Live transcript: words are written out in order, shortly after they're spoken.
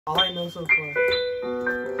All I know so far.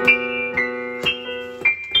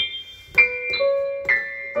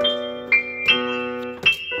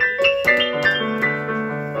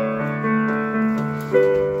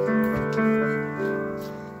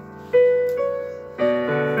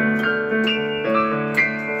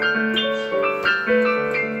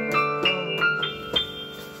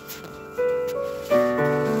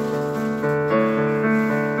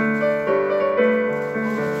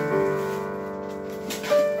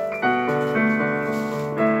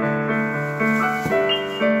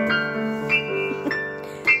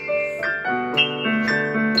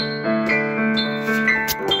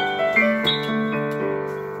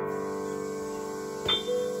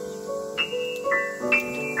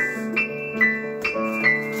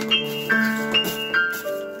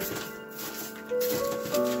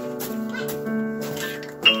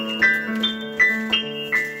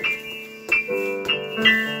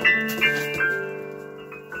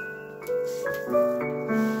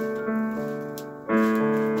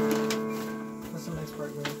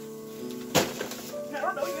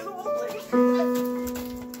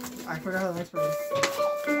 I forgot how the next part is.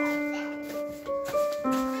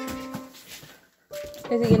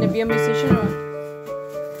 Is he gonna be a musician or?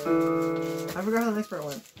 I forgot how the next part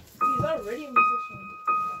went. He's already a musician.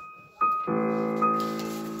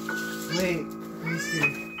 Wait, let me see.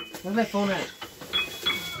 Where's my phone at?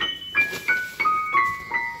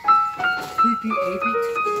 PP.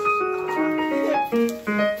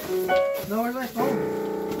 No, where's my phone?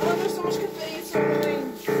 Oh, there's so much confetti, it's so annoying.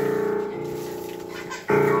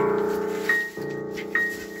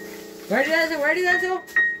 Where did that go?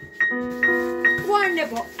 One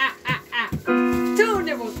nipple, two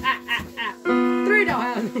nipples, three don't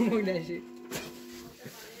have no more that shit.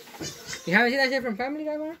 You haven't seen that shit from Family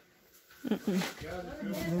Guy, man? Let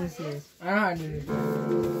me see this. I don't know how to do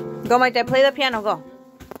this. Go, Mike, play the piano, go.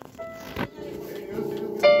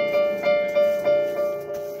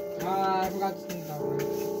 I forgot to sing that.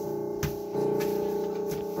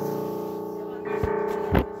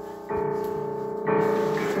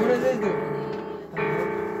 What does this do?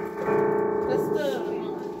 That's the...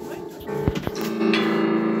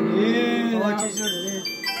 Yeah. Oh, I changed what it is.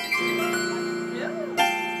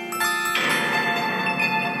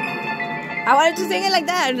 I wanted to sing it like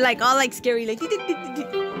that, like all like scary, like.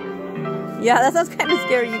 Yeah, that sounds kind of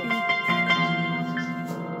scary.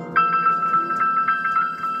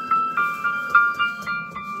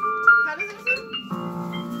 How does it sound?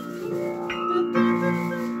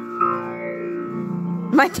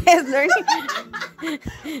 My is learning.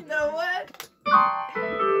 No, what?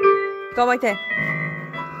 Go, Mike. You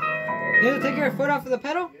have to take your foot off of the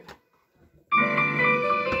pedal?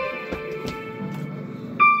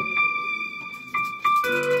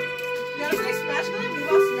 You gotta play Smash with him? We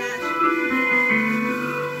lost Smash.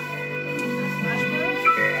 Smash Bros?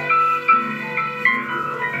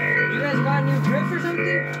 You guys got new grips or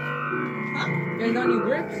something? Huh? You guys got new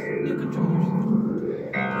grips? New controllers.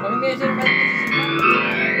 Well, maybe I should have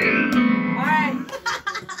Alright.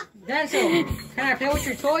 Denzel, can I play with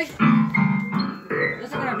your toy?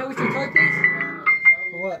 Denzel, can I play with your toy, please?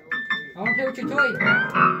 For what? I want to play with your toy.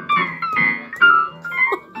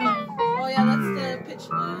 Oh yeah, that's the pitch.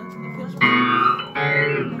 The pitch.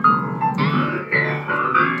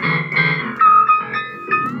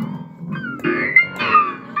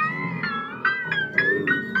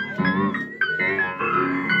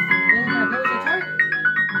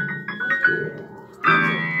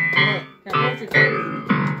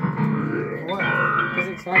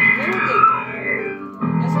 So I can play with it.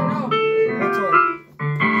 Yes or no? What toy?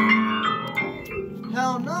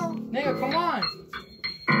 Hell no. Nigga, come on.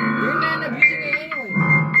 You're gonna end up using it anyways.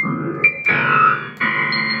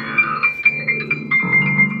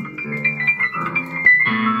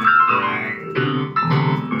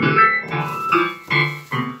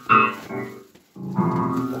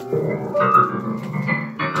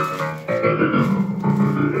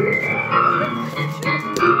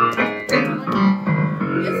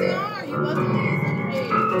 Yes, they are. You wasn't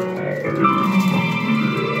these other day.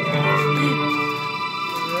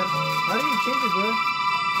 How do you change it, bro?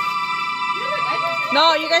 No,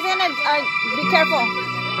 you guys are gonna be careful.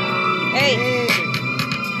 Hey,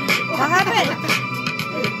 what happened?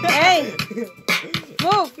 Hey,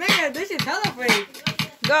 move, Nigga, this is hella fake.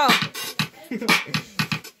 go.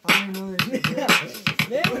 I don't know this shit.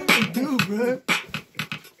 What do you do, bro?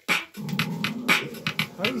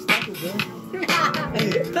 How do you stop it, bro?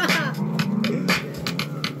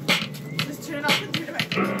 Just turn it off and turn it back.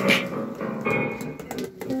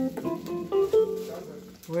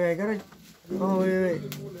 Wait, I gotta... Oh, wait.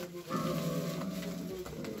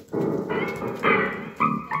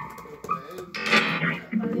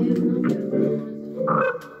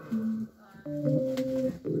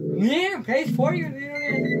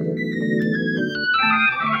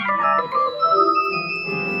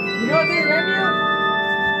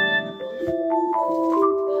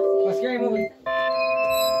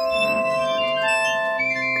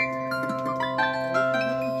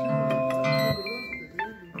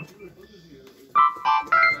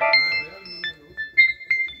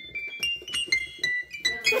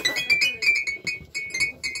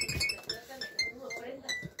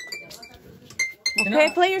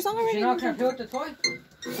 Play your song already. You know, can I play with the toy?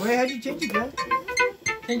 Wait, how'd you change it, man?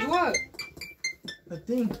 Change what? The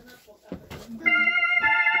thing.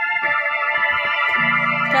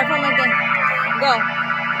 Try from like that.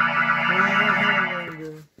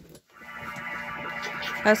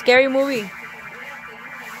 Go. A scary movie.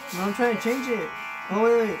 No, I'm trying to change it. Oh,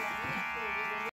 wait.